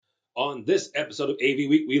On this episode of AV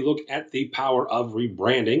Week, we look at the power of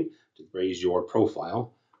rebranding to raise your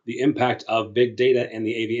profile, the impact of big data in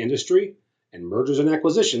the AV industry, and mergers and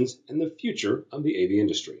acquisitions and the future of the AV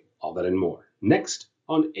industry. All that and more. Next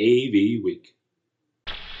on AV Week.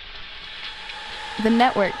 The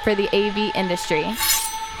network for the AV industry.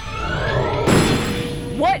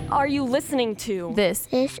 What are you listening to? This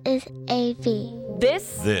is AV.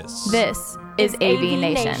 This is AV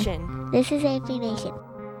Nation. This is AV Nation.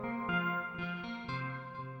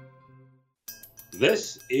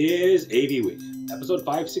 This is AV Week, episode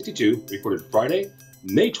 562, recorded Friday,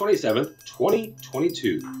 May 27th,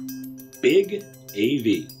 2022. Big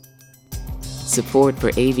AV. Support for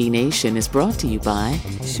AV Nation is brought to you by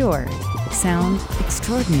Sure. Sound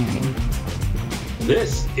extraordinary.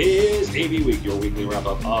 This is AV Week, your weekly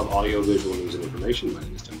wrap-up of audio, visual news, and information. My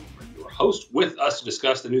name is Tim, your host. With us to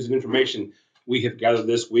discuss the news and information we have gathered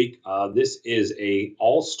this week. This is a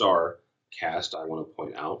all-star cast, I want to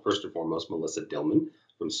point out. First and foremost, Melissa Dillman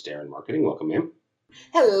from Stare Marketing. Welcome, ma'am.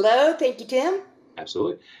 Hello. Thank you, Tim.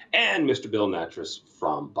 Absolutely. And Mr. Bill Natras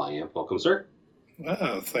from BuyAmp. Welcome, sir.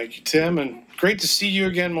 Oh, thank you, Tim, and great to see you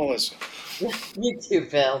again, Melissa. You too,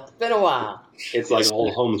 Bill. It's been a while. It's like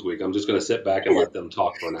old Homes Week. I'm just going to sit back and let them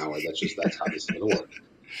talk for an hour. That's how this is going to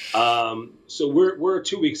work. So we're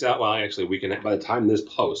 2 weeks out. Well, actually, by the time this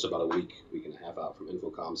posts, about a week and a half out from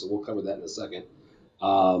Infocom. So we'll cover that in a second.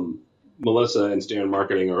 Melissa and Stare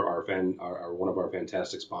Marketing are one of our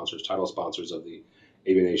fantastic sponsors, title sponsors of the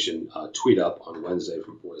AV Nation Tweet Up on Wednesday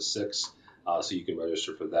from 4 to 6. So you can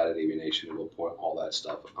register for that at AV Nation, and we'll point all that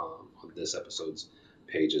stuff on this episode's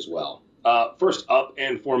page as well. First up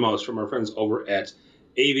and foremost, from our friends over at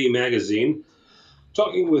AV Magazine,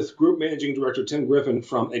 talking with Group Managing Director Tim Griffin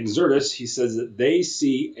from Exertis, he says that they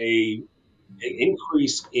see an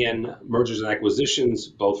increase in mergers and acquisitions,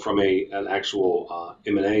 both from an actual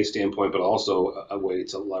M&A standpoint, but also a way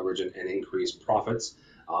to leverage and increase profits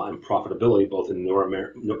and profitability, both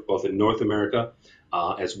in North America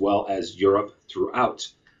as well as Europe throughout.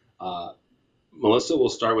 Melissa, we'll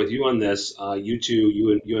start with you on this.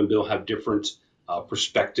 You and Bill have different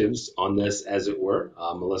perspectives on this, as it were.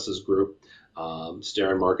 Melissa's group,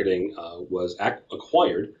 Stare Marketing, was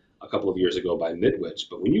acquired a couple of years ago by Midwich.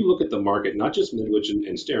 But when you look at the market, not just Midwich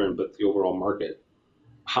and Stare, but the overall market,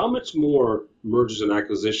 how much more mergers and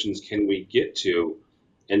acquisitions can we get to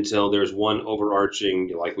until there's one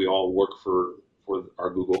overarching, like we all work for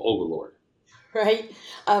our Google overlord? Right.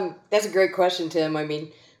 That's a great question, Tim. I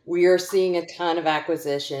mean, we are seeing a ton of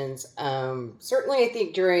acquisitions. Certainly, I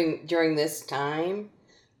think during this time,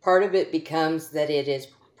 part of it becomes that it is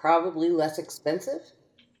probably less expensive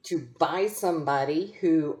to buy somebody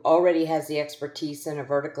who already has the expertise in a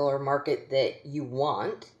vertical or market that you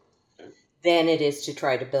want than it is to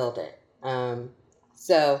try to build it.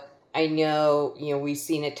 So I know, we've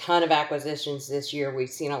seen a ton of acquisitions this year. We've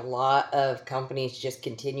seen a lot of companies just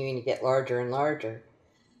continuing to get larger and larger.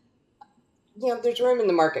 There's room in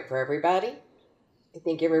the market for everybody. I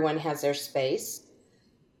think everyone has their space.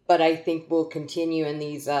 But I think we'll continue in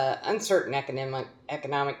these uncertain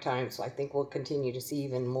economic times. So I think we'll continue to see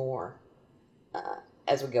even more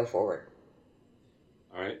as we go forward.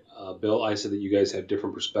 All right. Bill, I said that you guys have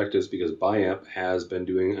different perspectives because BuyAmp has been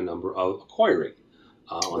doing a number of acquiring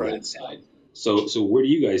on that side. So where do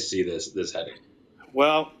you guys see this heading?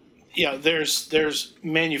 Well, yeah, there's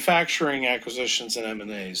manufacturing acquisitions and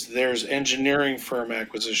M&As. There's engineering firm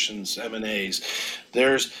acquisitions, M&As.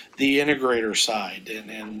 There's the integrator side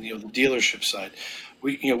and the dealership side.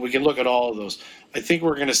 We can look at all of those. I think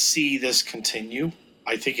we're going to see this continue.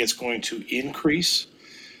 I think it's going to increase,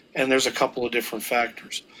 and there's a couple of different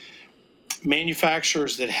factors.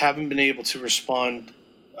 Manufacturers that haven't been able to respond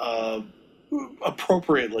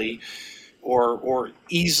appropriately or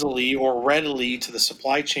easily or readily to the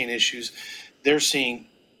supply chain issues, they're seeing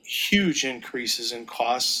huge increases in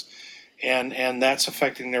costs, and that's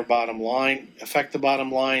affecting their bottom line. Affect the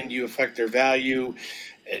bottom line, you affect their value,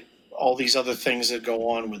 all these other things that go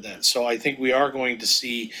on with that. So I think we are going to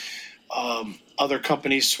see other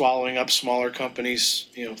companies swallowing up smaller companies,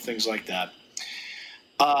 things like that.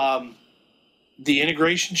 The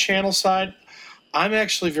integration channel side, I'm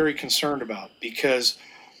actually very concerned about, because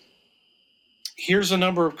here's a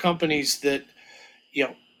number of companies that,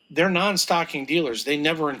 they're non-stocking dealers. They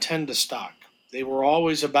never intend to stock. They were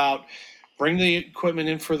always about bring the equipment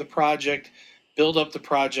in for the project, build up the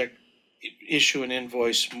project, issue an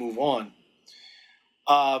invoice, move on.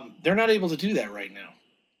 They're not able to do that right now,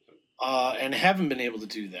 and haven't been able to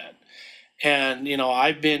do that. And,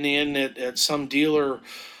 I've been in at some dealer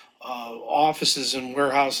offices and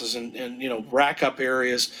warehouses and rack up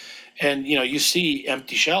areas, And, you see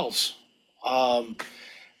empty shelves.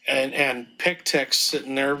 And pick techs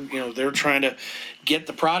sitting there, they're trying to get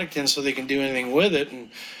the product in so they can do anything with it. And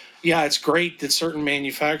yeah, it's great that certain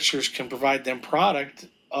manufacturers can provide them product,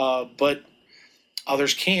 but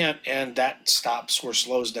others can't, and that stops or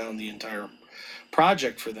slows down the entire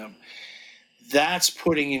project for them. That's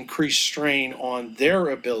putting increased strain on their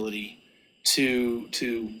ability to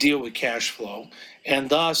deal with cash flow, and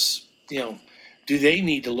thus, do they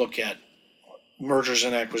need to look at mergers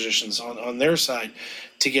and acquisitions on their side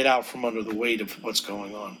to get out from under the weight of what's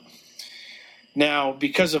going on. Now,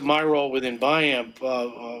 because of my role within Biamp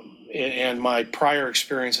and my prior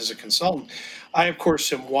experience as a consultant, I, of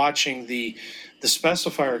course, am watching the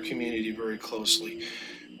specifier community very closely.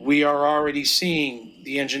 We are already seeing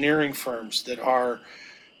the engineering firms that are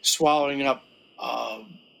swallowing up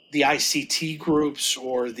the ICT groups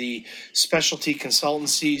or the specialty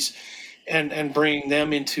consultancies and bringing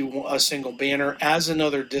them into a single banner as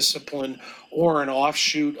another discipline or an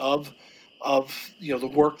offshoot of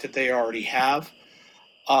the work that they already have.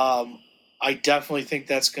 I definitely think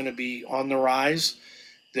that's going to be on the rise.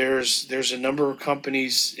 There's a number of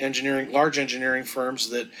companies, large engineering firms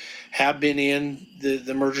that have been in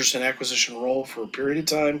the mergers and acquisition role for a period of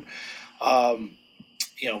time.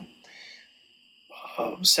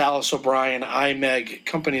 Salas O'Brien, IMEG,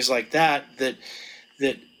 companies like that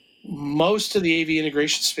most of the AV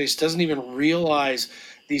integration space doesn't even realize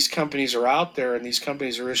these companies are out there and these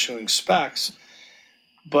companies are issuing specs,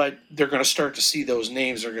 but they're going to start to see those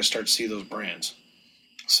names, they're going to start to see those brands.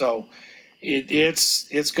 So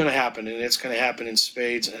it's going to happen, and it's going to happen in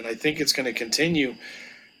spades, and I think it's going to continue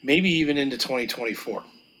maybe even into 2024.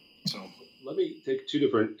 So let me take two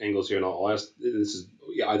different angles here, and I'll ask,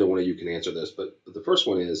 either one of you can answer this, but the first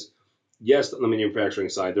one is, yes, on the manufacturing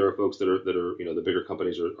side, there are folks that are the bigger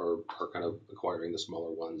companies are kind of acquiring the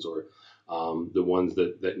smaller ones, or the ones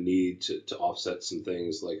that need to offset some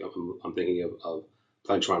things. Like I'm thinking of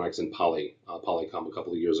Plantronics and Polycom a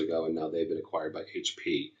couple of years ago, and now they've been acquired by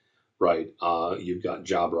HP, right? You've got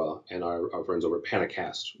Jabra and our friends over at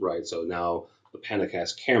Panacast, right? So now the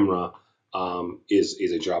Panacast camera is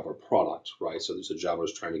a Jabra product, right? So Jabra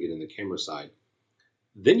is trying to get in the camera side.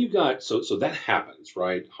 Then you've got so that happens,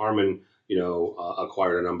 right? Harman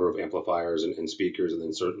acquired a number of amplifiers and speakers, and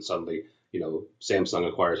then suddenly, Samsung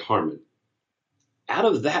acquired Harman. Out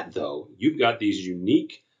of that, though, you've got these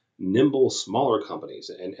unique, nimble, smaller companies.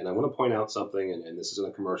 And I want to point out something, and this isn't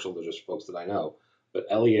a commercial, they're just folks that I know, but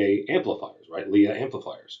LEA amplifiers, right? LEA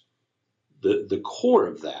amplifiers. The core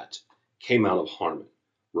of that came out of Harman,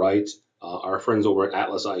 right? Our friends over at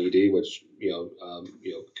Atlas IED, which,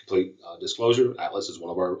 complete disclosure, Atlas is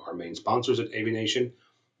one of our main sponsors at AVNation.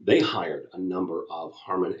 They hired a number of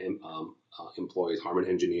Harman employees, Harman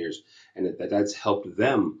engineers, and that's helped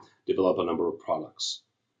them develop a number of products.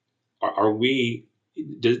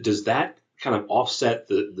 Does that kind of offset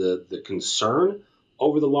the concern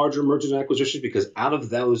over the larger mergers and acquisitions? Because out of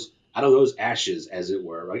those ashes, as it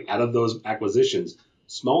were, right, out of those acquisitions,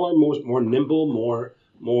 smaller, more nimble,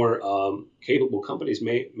 more capable companies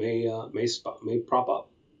may prop up.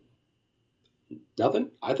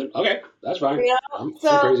 Nothing? I think okay, that's fine. I'm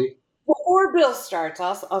crazy. Before Bill starts,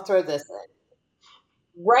 I'll throw this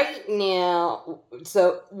in. Right now,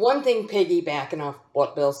 so one thing piggybacking off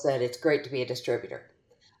what Bill said, it's great to be a distributor.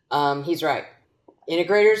 He's right.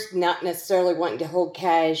 Integrators not necessarily wanting to hold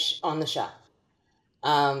cash on the shelf.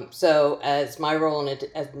 So as my role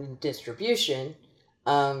in distribution,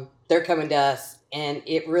 they're coming to us, and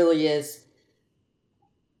it really is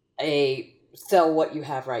a sell what you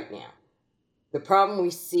have right now. The problem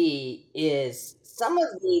we see is some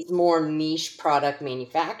of these more niche product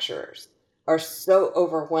manufacturers are so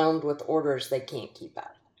overwhelmed with orders they can't keep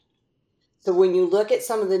up. So when you look at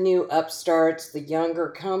some of the new upstarts, the younger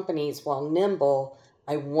companies, while nimble,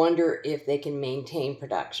 I wonder if they can maintain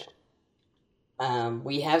production.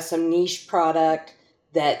 We have some niche product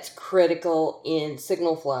that's critical in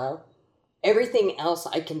signal flow. Everything else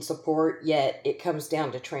I can support, yet it comes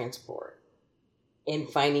down to transport and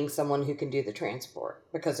finding someone who can do the transport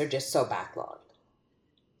because they're just so backlogged.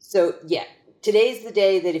 So yeah, today's the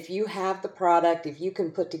day that if you have the product, if you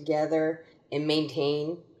can put together and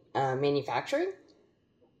maintain manufacturing,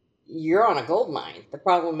 you're on a gold mine. The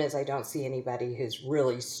problem is I don't see anybody who's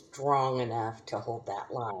really strong enough to hold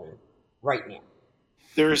that line right now.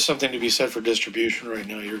 There is something to be said for distribution right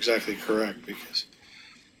now. You're exactly correct, because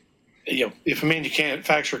if a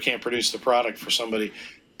manufacturer can't produce the product for somebody,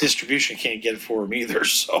 distribution can't get it for them either.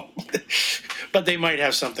 So, but they might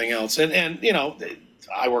have something else. And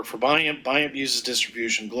I work for Biamp. Biamp uses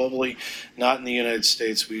distribution globally, not in the United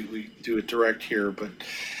States. We do it direct here. But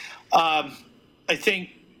I think,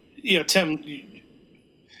 Tim,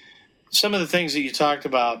 some of the things that you talked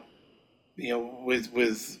about,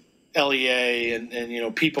 with LEA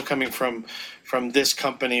and people coming from this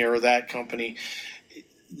company or that company,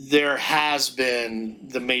 there has been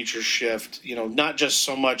the major shift, not just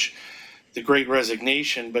so much the great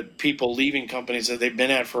resignation, but people leaving companies that they've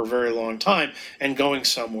been at for a very long time and going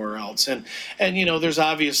somewhere else. And there's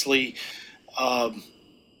obviously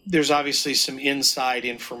some inside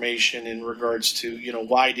information in regards to,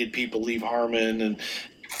 why did people leave Harman and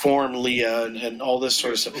form Leah and all this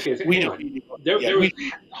sort of stuff. Okay, so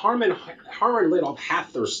Harman laid off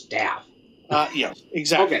half their staff. Yeah,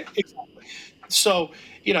 exactly. Okay. Exactly. So,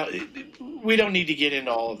 we don't need to get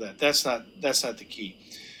into all of that. That's not the key.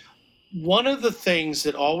 One of the things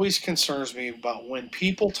that always concerns me about when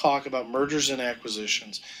people talk about mergers and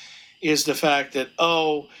acquisitions is the fact that,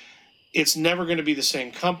 it's never going to be the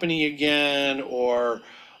same company again, or,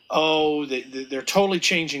 they're totally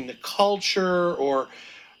changing the culture, or,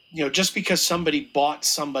 just because somebody bought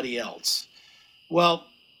somebody else. Well,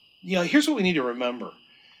 here's what we need to remember.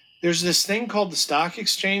 There's this thing called the stock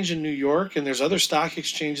exchange in New York, and there's other stock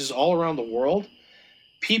exchanges all around the world.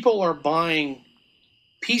 People are buying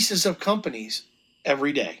pieces of companies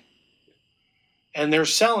every day. And they're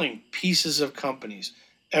selling pieces of companies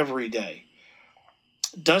every day.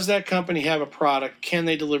 Does that company have a product? Can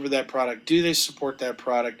they deliver that product? Do they support that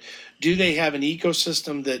product? Do they have an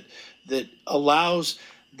ecosystem that allows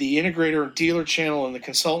the integrator and dealer channel and the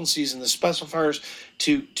consultancies and the specifiers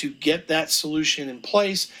to get that solution in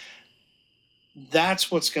place?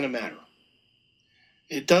 That's what's going to matter.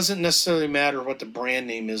 It doesn't necessarily matter what the brand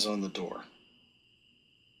name is on the door.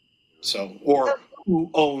 So, or who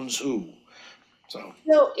owns who. So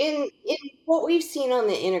in what we've seen on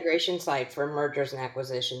the integration side for mergers and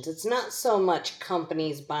acquisitions, it's not so much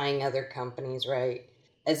companies buying other companies, right?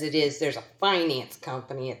 As it is, there's a finance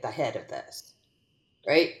company at the head of this,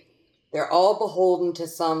 right? They're all beholden to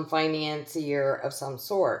some financier of some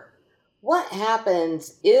sort. What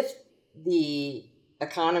happens if the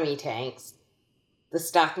economy tanks, the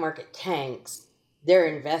stock market tanks, their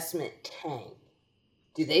investment tank?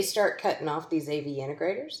 Do they start cutting off these AV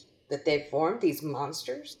integrators that they've formed, these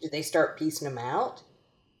monsters? Do they start piecing them out?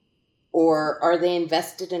 Or are they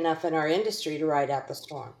invested enough in our industry to ride out the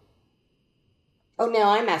storm? Oh, no,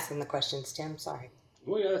 I'm asking the questions, Tim. Sorry.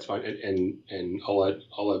 Well, yeah, that's fine. And I'll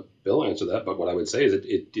let Bill answer that. But what I would say is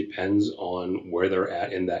it depends on where they're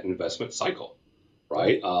at in that investment cycle,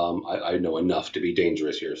 right? I know enough to be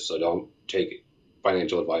dangerous here, so don't take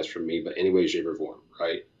financial advice from me, but any way, shape, or form,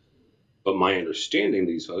 right? But my understanding of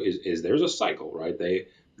these folks is there's a cycle, right?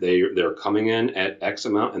 They're coming in at X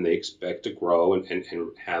amount and they expect to grow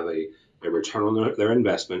and have a return on their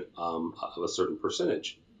investment of a certain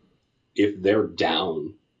percentage. If they're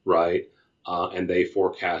down, right, and they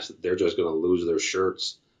forecast that they're just going to lose their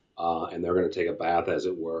shirts and they're going to take a bath, as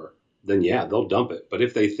it were, then yeah, they'll dump it. But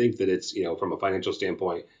if they think that it's, from a financial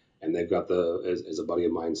standpoint, and they've got as a buddy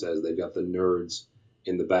of mine says, they've got the nerds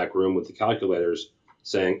in the back room with the calculators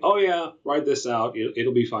saying, oh yeah, ride this out,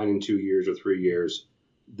 it'll be fine in 2 years or 3 years,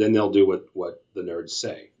 then they'll do what the nerds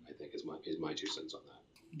say, I think is my 2 cents on that.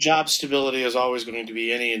 Job stability is always going to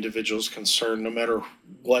be any individual's concern, no matter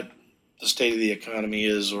what the state of the economy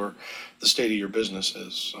is or the state of your business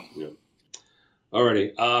is. So. Yeah.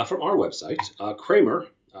 Alrighty. From our website, Kramer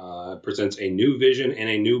presents a new vision and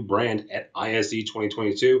a new brand at ISE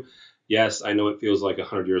 2022. Yes, I know it feels like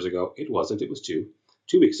 100 years ago. It wasn't. It was 2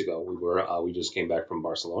 weeks ago. We just came back from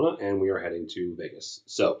Barcelona and we are heading to Vegas.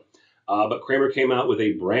 So, but Kramer came out with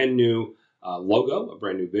a brand new logo, a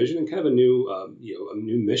brand new vision, and kind of a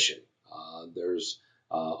new mission. There's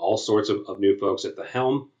all sorts of new folks at the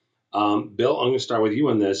helm. Bill, I'm going to start with you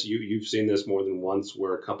on this. You've seen this more than once,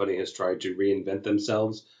 where a company has tried to reinvent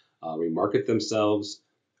themselves, remarket themselves.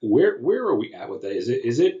 Where are we at with that?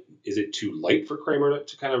 Is it too late for Kramer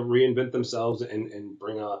to kind of reinvent themselves and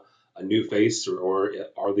bring a new face, or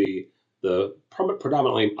are the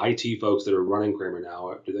predominantly IT folks that are running Kramer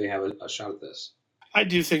now, do they have a shot at this? I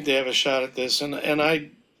do think they have a shot at this, and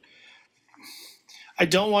I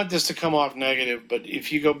don't want this to come off negative, but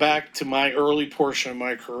if you go back to my early portion of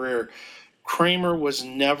my career, Kramer was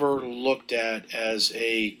never looked at as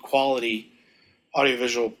a quality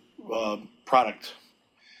audiovisual product,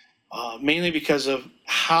 mainly because of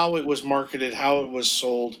how it was marketed, how it was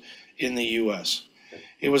sold in the U.S.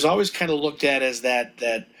 It was always kind of looked at as that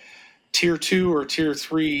tier 2 or tier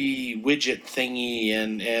 3 widget thingy,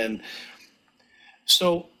 and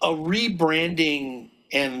so a rebranding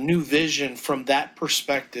and a new vision from that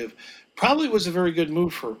perspective probably was a very good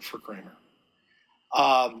move for Kramer.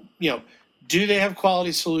 Do they have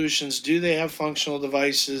quality solutions? Do they have functional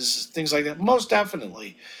devices? Things like that? Most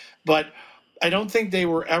definitely. But I don't think they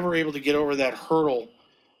were ever able to get over that hurdle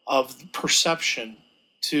of perception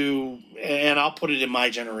and I'll put it in my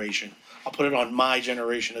generation. I'll put it on my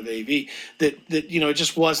generation of AV that it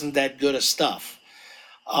just wasn't that good of stuff.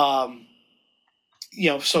 So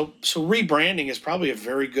rebranding is probably a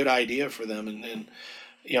very good idea for them. And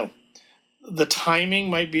the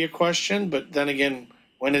timing might be a question, but then again,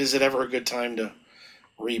 when is it ever a good time to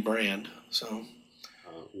rebrand? So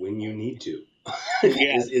when you need to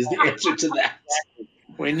Yeah. is the answer to that.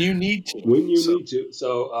 When you need to. Need to.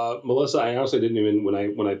 So, Melissa, I honestly didn't even,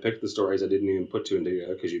 when I picked the stories, I didn't even put two and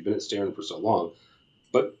together because you've been at Stern for so long.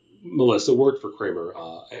 But Melissa worked for Kramer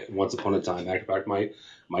once upon a time. In fact, my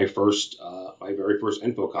very first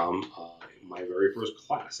Infocom, my very first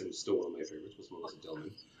class, and still one of my favorites, was Melissa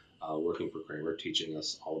Dillman, working for Kramer, teaching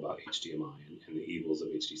us all about HDMI and the evils of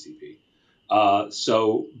HDCP.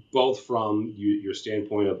 So both from your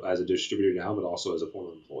standpoint of as a distributor now, but also as a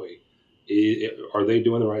former employee, are they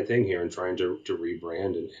doing the right thing here and trying to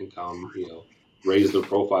rebrand and come, raise their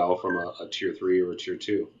profile from a tier 3 or a tier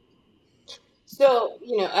 2? So,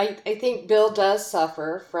 I think Bill does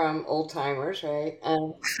suffer from old timers, right?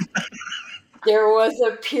 There was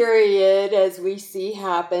a period, as we see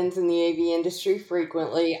happens in the AV industry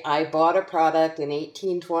frequently, I bought a product in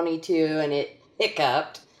 1822 and it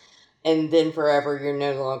hiccuped, and then forever you're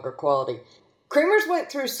no longer quality. Kramer's went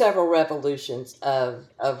through several revolutions of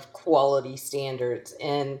quality standards,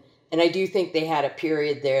 and I do think they had a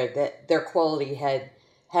period there that their quality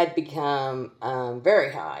had become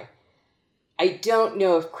very high. I don't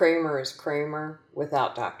know if Kramer is Kramer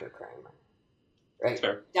without Dr. Kramer, right?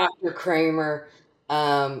 Fair. Dr. Kramer,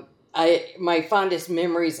 my fondest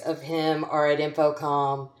memories of him are at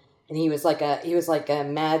Infocom, and he was like a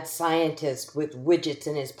mad scientist with widgets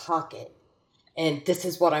in his pocket. And this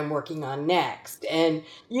is what I'm working on next. And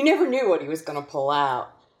you never knew what he was going to pull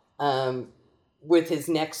out with his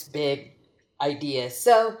next big idea.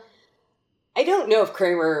 So I don't know if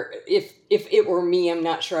Kramer, if it were me, I'm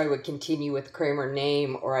not sure I would continue with Kramer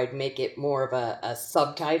name, or I'd make it more of a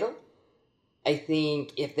subtitle. I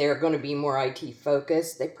think if they're going to be more IT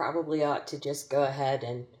focused, they probably ought to just go ahead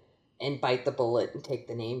and bite the bullet and take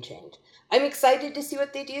the name change. I'm excited to see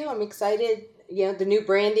what they do. I'm excited. The new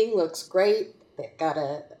branding looks great. They've got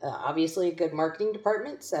obviously a good marketing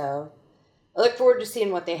department, so I look forward to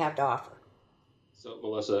seeing what they have to offer. So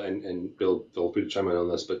Melissa and Bill, feel free to chime in on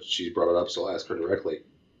this, but she's brought it up, so I'll ask her directly.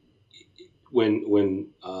 When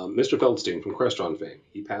Mr. Feldstein from Crestron fame,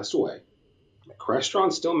 he passed away,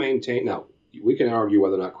 Crestron still maintained. Now, we can argue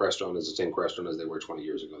whether or not Crestron is the same Crestron as they were 20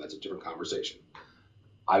 years ago. That's a different conversation.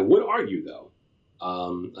 I would argue, though,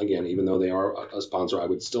 again, even though they are a sponsor, I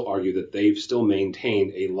would still argue that they've still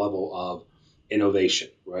maintained a level of innovation,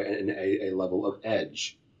 right, and a level of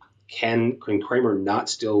edge. Can Kramer not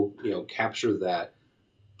still, capture that?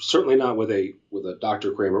 Certainly not with a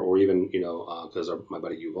Dr. Kramer, or even, because my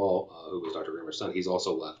buddy Yuval, who was Dr. Kramer's son, he's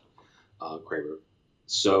also left Kramer.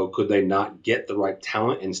 So could they not get the right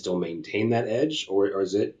talent and still maintain that edge, or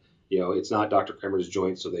is it, it's not Dr. Kramer's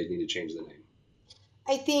joint, so they need to change the name?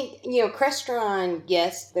 I think, Crestron,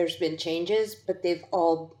 yes, there's been changes, but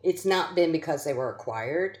it's not been because they were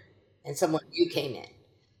acquired and someone new came in.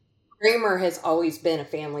 Kramer has always been a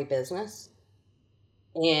family business.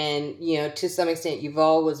 And, to some extent,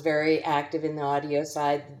 Yuval was very active in the audio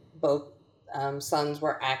side. Both sons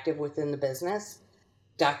were active within the business.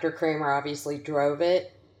 Dr. Kramer obviously drove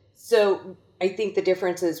it. So I think the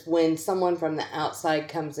difference is when someone from the outside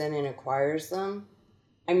comes in and acquires them,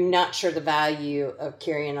 I'm not sure the value of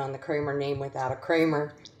carrying on the Kramer name without a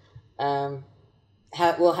Kramer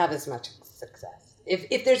will have as much success.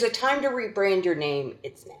 If there's a time to rebrand your name,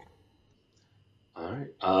 it's now. All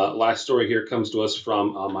right. Last story here comes to us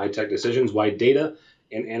from My Tech Decisions: Why Data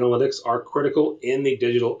and Analytics Are Critical in the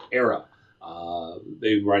Digital Era.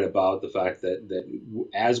 They write about the fact that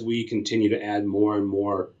as we continue to add more and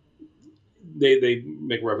more, they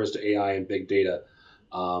make reference to AI and big data.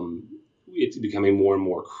 It's becoming more and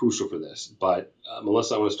more crucial for this. But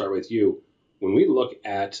Melissa, I want to start with you. When we look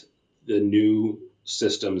at the new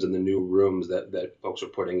systems and the new rooms that folks are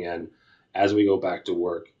putting in as we go back to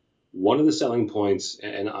work, one of the selling points,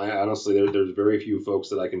 and I honestly, there's very few folks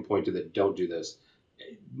that I can point to that don't do this.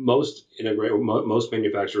 Most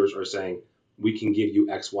manufacturers are saying, we can give you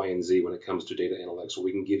X, Y, and Z when it comes to data analytics, or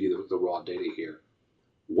we can give you the raw data here.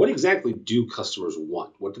 What exactly do customers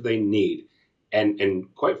want? What do they need?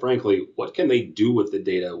 And quite frankly, what can they do with the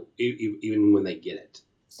data even when they get it?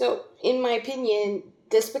 So in my opinion,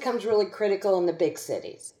 this becomes really critical in the big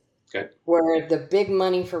cities. Okay. where the big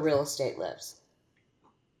money for real estate lives.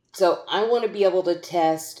 So I want to be able to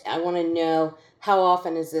test. I want to know, how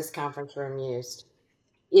often is this conference room used?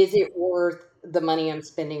 Is it worth the money I'm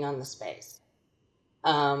spending on the space?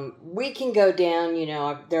 We can go down,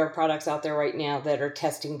 there are products out there right now that are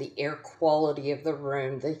testing the air quality of the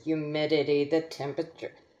room, the humidity, the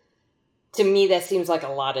temperature. To me, that seems like a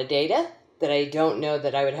lot of data that I don't know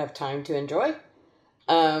that I would have time to enjoy.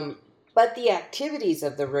 But the activities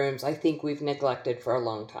of the rooms, I think we've neglected for a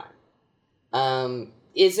long time.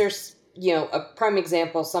 Is there, a prime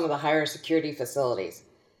example, some of the higher security facilities,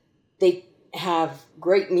 they have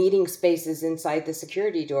great meeting spaces inside the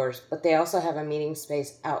security doors, but they also have a meeting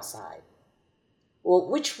space outside. Well,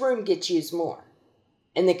 which room gets used more?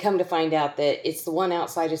 And they come to find out that it's the one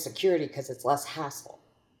outside of security because it's less hassle,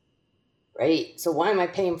 right? So why am I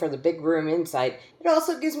paying for the big room inside? It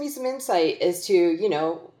also gives me some insight as to,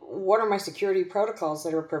 what are my security protocols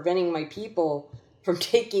that are preventing my people from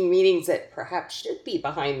taking meetings that perhaps should be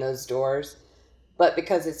behind those doors, but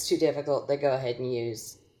because it's too difficult, they go ahead and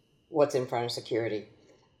use what's in front of security.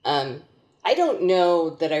 I don't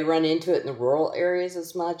know that I run into it in the rural areas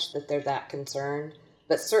as much, that they're that concerned,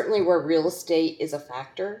 but certainly where real estate is a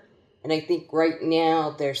factor. And I think right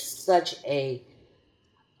now there's such a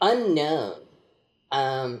unknown.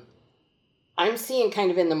 I'm seeing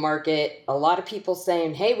kind of in the market, a lot of people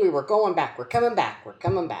saying, hey, we were going back, we're coming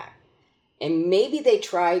back. And maybe they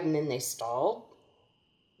tried and then they stalled.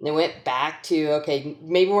 And they went back to, okay,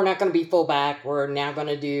 maybe we're not going to be full back. We're now going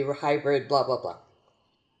to do hybrid, blah, blah, blah.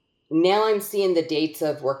 Now I'm seeing the dates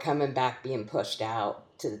of we're coming back being pushed out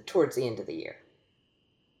towards the end of the year.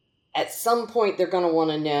 At some point, they're going to want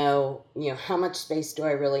to know, how much space do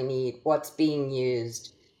I really need? What's being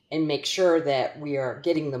used? And make sure that we are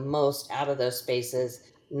getting the most out of those spaces,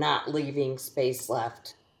 not leaving space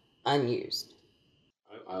left unused.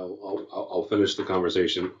 I'll finish the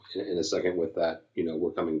conversation in a second with that.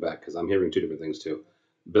 We're coming back because I'm hearing two different things too.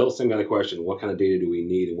 Bill, same kind of question. What kind of data do we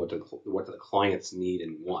need, and what do the clients need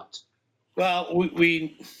and want? Well,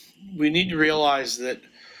 we need to realize that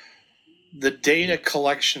the data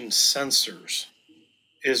collection sensors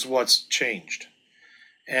is what's changed,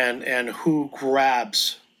 and who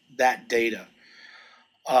grabs that data.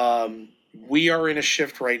 We are in a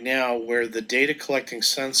shift right now where the data collecting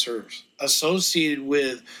sensors associated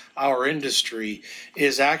with our industry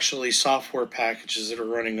is actually software packages that are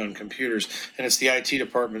running on computers, and it's the IT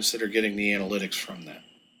departments that are getting the analytics from that.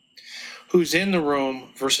 Who's in the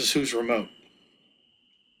room versus who's remote?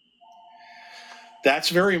 That's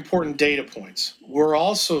very important data points. We're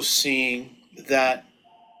also seeing that,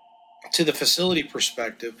 to the facility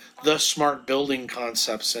perspective, the smart building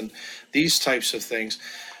concepts and these types of things.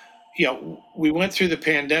 We went through the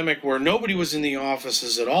pandemic where nobody was in the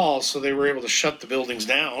offices at all, so they were able to shut the buildings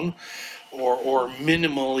down or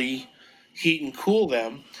minimally heat and cool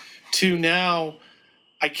them, to now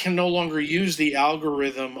I can no longer use the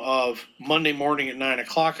algorithm of Monday morning at 9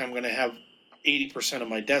 o'clock, I'm going to have 80% of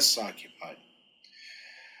my desks occupied.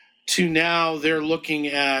 To now they're looking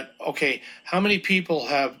at, okay, how many people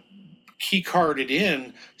have key carded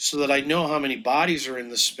in so that I know how many bodies are in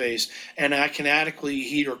the space and I can adequately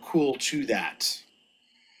heat or cool to that.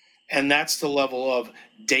 And that's the level of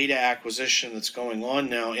data acquisition that's going on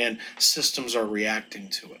now, and systems are reacting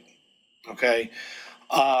to it. Okay.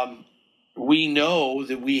 We know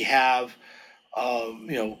that we have,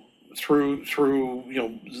 through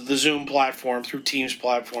the Zoom platform, through Teams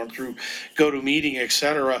platform, through GoToMeeting, et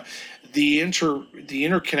cetera, the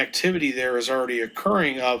interconnectivity there is already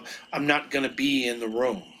occurring of, I'm not going to be in the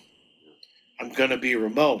room. I'm going to be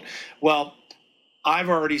remote. Well, I've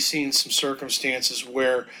already seen some circumstances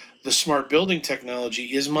where the smart building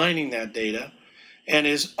technology is mining that data and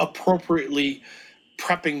is appropriately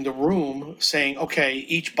prepping the room, saying, okay,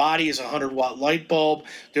 each body is a 100-watt light bulb.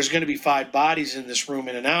 There's going to be 5 bodies in this room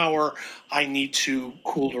in an hour. I need to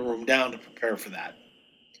cool the room down to prepare for that.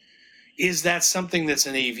 Is that something that's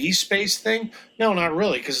an AV space thing? No, not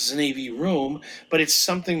really, because it's an AV room, but it's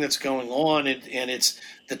something that's going on, and it's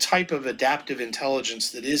the type of adaptive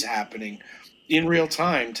intelligence that is happening in real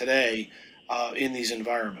time today in these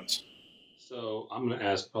environments. So I'm going to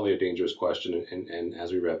ask probably a dangerous question, and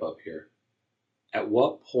as we wrap up here, at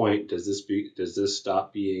what point does this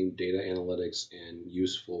stop being data analytics and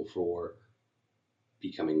useful for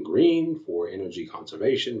becoming green, for energy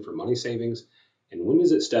conservation, for money savings? And when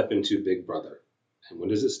does it step into Big Brother? And when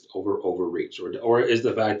does it overreach? Or is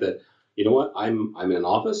the fact that, you know what, I'm in an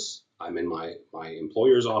office, I'm in my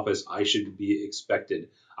employer's office, I should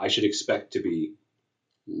expect to be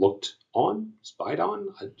looked on, spied on?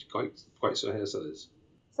 Quite so has this.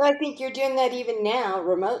 So I think you're doing that even now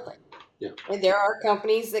remotely. Yeah. And there are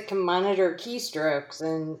companies that can monitor keystrokes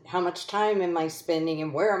and how much time am I spending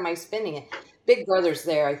and where am I spending it. Big Brother's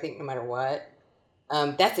there, I think, no matter what.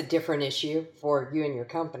 That's a different issue for you and your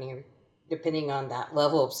company, depending on that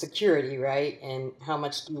level of security, right? And how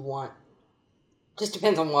much do you want? Just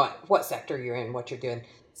depends on what sector you're in, what you're doing.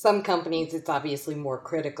 Some companies, it's obviously more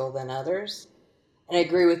critical than others. And I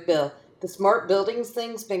agree with Bill. The smart buildings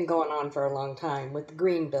thing's been going on for a long time with the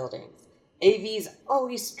green buildings. AV's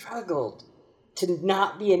always struggled to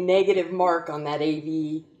not be a negative mark on that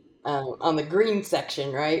AV, on the green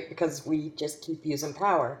section, right? Because we just keep using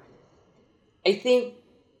power. I think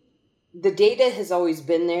the data has always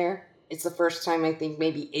been there. It's the first time I think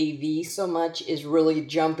maybe AV so much is really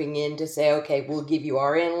jumping in to say, okay, we'll give you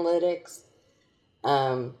our analytics.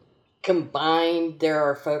 Combined, there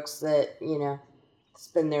are folks that,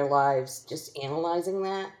 spend their lives just analyzing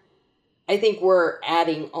that. I think we're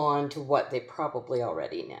adding on to what they probably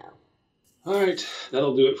already know. All right,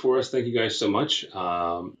 that'll do it for us. Thank you guys so much.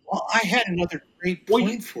 Well, I had another great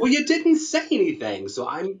point for you. Well, you didn't say anything, so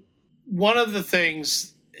I'm... One of the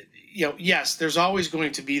things, yes, there's always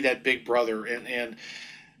going to be that big brother, and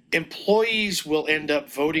employees will end up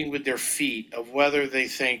voting with their feet of whether they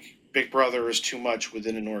think big brother is too much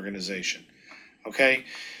within an organization, okay?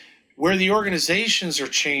 Where the organizations are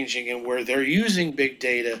changing and where they're using big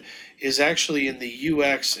data is actually in the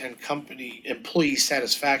UX and company employee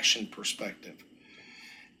satisfaction perspective.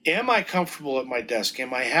 Am I comfortable at my desk?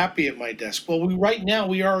 Am I happy at my desk? Well, right now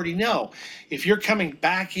we already know. If you're coming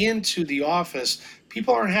back into the office,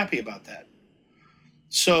 people aren't happy about that.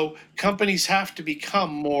 So companies have to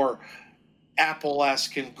become more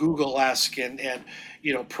Apple-esque and Google-esque and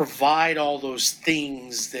provide all those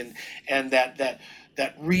things and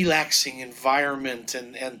that relaxing environment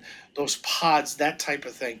and those pods, that type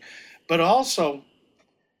of thing. But also,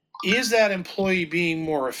 is that employee being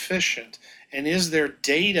more efficient? And is there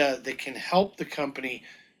data that can help the company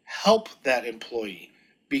help that employee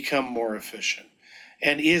become more efficient?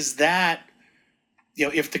 And is that,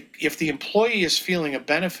 if the employee is feeling a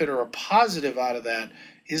benefit or a positive out of that,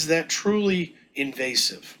 is that truly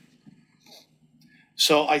invasive?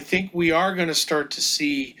 So I think we are going to start to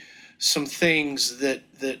see some things that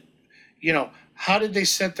how did they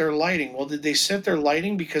set their lighting? Well, did they set their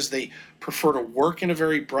lighting because they prefer to work in a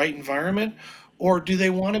very bright environment, or do they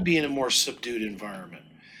want to be in a more subdued environment?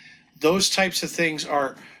 Those types of things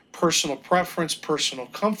are personal preference, personal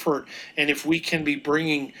comfort, and if we can be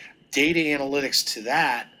bringing data analytics to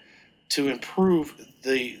that to improve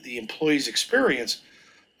the employee's experience,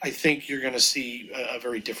 I think you're going to see a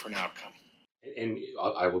very different outcome. And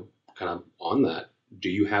I will kind of on that. Do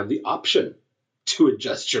you have the option to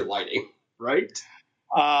adjust your lighting, right?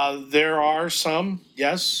 There are some,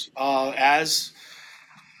 yes. As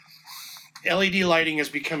LED lighting is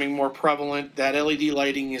becoming more prevalent, that LED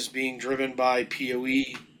lighting is being driven by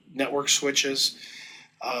PoE network switches.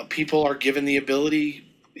 People are given the ability,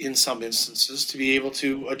 in some instances, to be able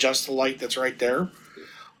to adjust the light that's right there.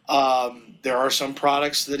 There are some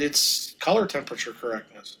products that it's color temperature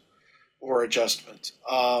correctness or adjustment.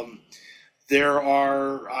 There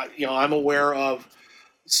are, I'm aware of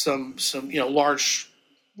some large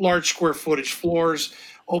square footage floors,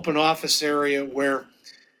 open office area where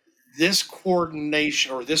this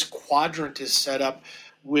coordination or this quadrant is set up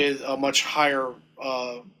with a much higher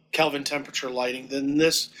Kelvin temperature lighting than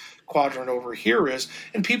this quadrant over here is,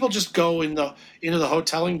 and people just go into the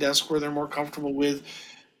hoteling desk where they're more comfortable with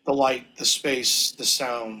the light, the space, the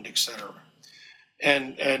sound, etc.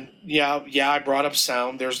 And I brought up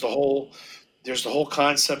sound. There's the whole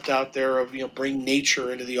concept out there of bring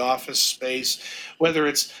nature into the office space, whether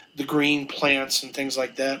it's the green plants and things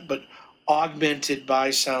like that, but augmented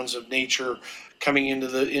by sounds of nature coming into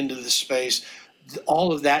the space.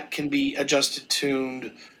 All of that can be adjusted,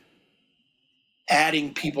 tuned,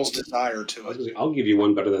 adding people's desire to it. I'll give you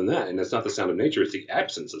one better than that, and it's not the sound of nature; it's the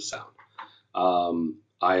absence of sound.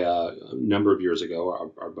 A number of years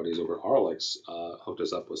ago, our buddies over at Arlex hooked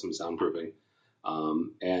us up with some soundproofing,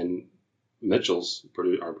 and Mitchell's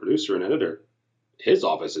our producer and editor, his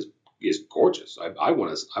office is gorgeous. I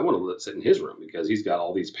want to sit in his room because he's got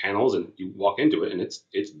all these panels, and you walk into it and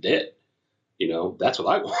it's dead. That's what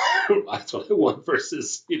I want. That's what I want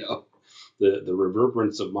versus the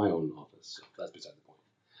reverberance of my own office. So that's beside the point.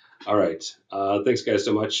 All right. Thanks, guys,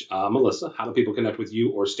 so much. Melissa, how do people connect with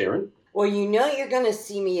you or Staryn? Well, you're going to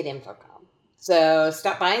see me at Infocom. So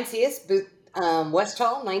stop by and see us, booth West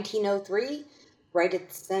Hall, 1903, right at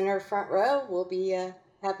the center front row. We'll be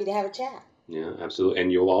happy to have a chat. Yeah, absolutely.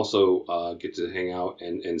 And you'll also get to hang out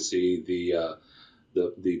and see the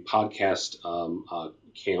the podcast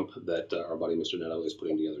camp that our buddy Mr. Netto is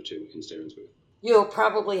putting together too in Staren's booth. You'll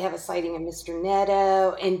probably have a sighting of Mr.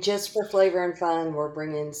 Netto, and just for flavor and fun, we're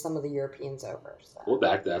bringing some of the Europeans over. So. Well,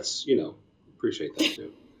 that's appreciate that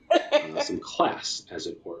too. Some class, as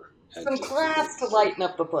it were. Some class to lighten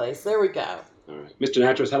up the place. There we go. All right, Mr.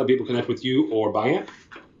 Natras, how do people connect with you or BuyAmp?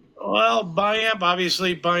 Well, BuyAmp,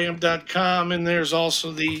 obviously, BuyAmp.com, and there's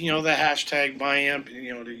also the hashtag BuyAmp.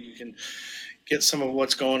 You can get some of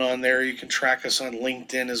what's going on there. You can track us on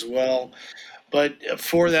LinkedIn as well. But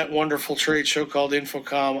for that wonderful trade show called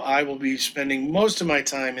InfoComm, I will be spending most of my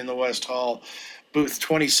time in the West Hall, booth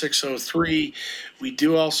 2603. We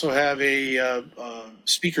do also have a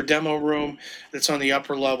speaker demo room that's on the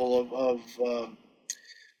upper level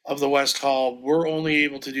of the West Hall. We're only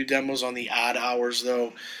able to do demos on the odd hours,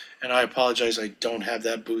 though, and I apologize, I don't have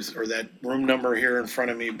that booth or that room number here in front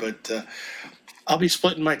of me, but I'll be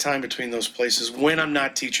splitting my time between those places when I'm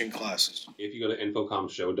not teaching classes. If you go to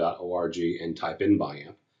infocommshow.org and type in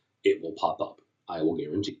BuyAmp, it will pop up. I will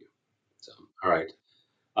guarantee you. So, all right.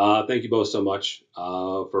 Thank you both so much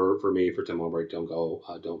for me, for Tim Albright. Don't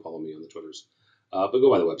follow me on the Twitters. But go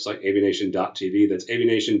by the website, avnation.tv. That's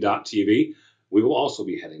avnation.tv. We will also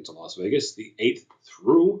be heading to Las Vegas the 8th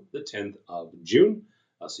through the 10th of June.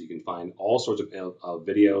 So you can find all sorts of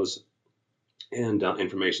videos and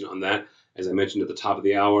information on that. As I mentioned at the top of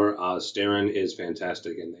the hour, Staren is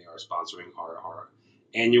fantastic, and they are sponsoring our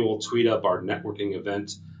annual Tweet Up, our networking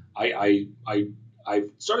event. I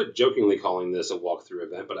started jokingly calling this a walkthrough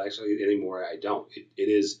event, but actually anymore I don't. It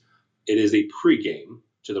is a pregame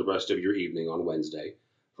to the rest of your evening on Wednesday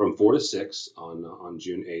from 4 to 6 on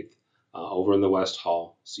June 8th over in the West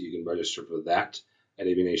Hall. So you can register for that at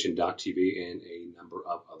avnation.tv and a number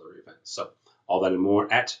of other events. So all that and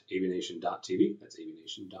more at avnation.tv. That's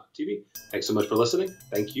avnation.tv. Thanks so much for listening.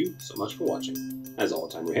 Thank you so much for watching. That's all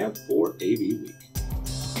the time we have for AV Week.